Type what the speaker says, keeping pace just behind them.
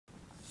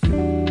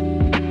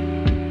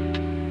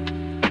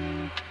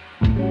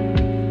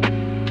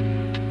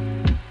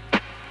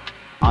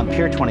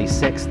Pier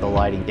 26, the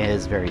lighting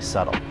is very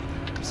subtle.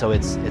 So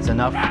it's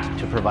enough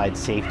to provide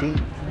safety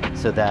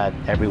so that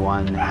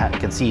everyone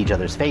can see each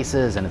other's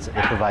faces, and it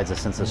provides a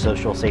sense of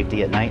social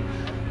safety at night.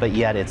 But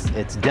yet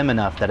it's dim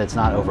enough that it's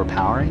not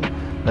overpowering.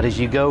 But as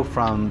you go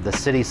from the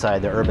city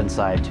side, the urban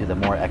side, to the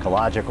more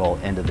ecological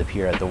end of the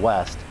pier at the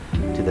west,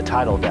 to the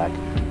tidal deck,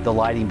 the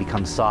lighting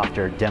becomes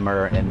softer,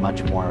 dimmer, and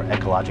much more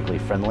ecologically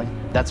friendly.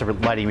 That's a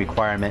lighting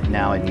requirement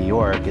now in New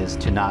York, is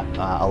to not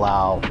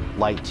allow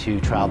light to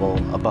travel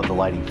above the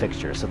lighting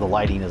fixture. So the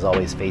lighting is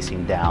always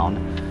facing down.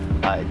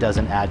 It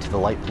doesn't add to the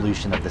light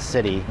pollution of the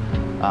city.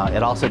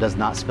 It also does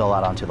not spill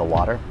out onto the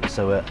water.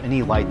 So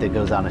any light that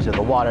goes out into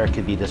the water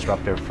could be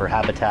disruptive for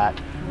habitat,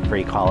 for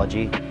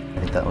ecology. I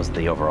think that was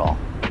the overall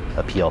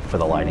appeal for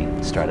the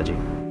lighting strategy.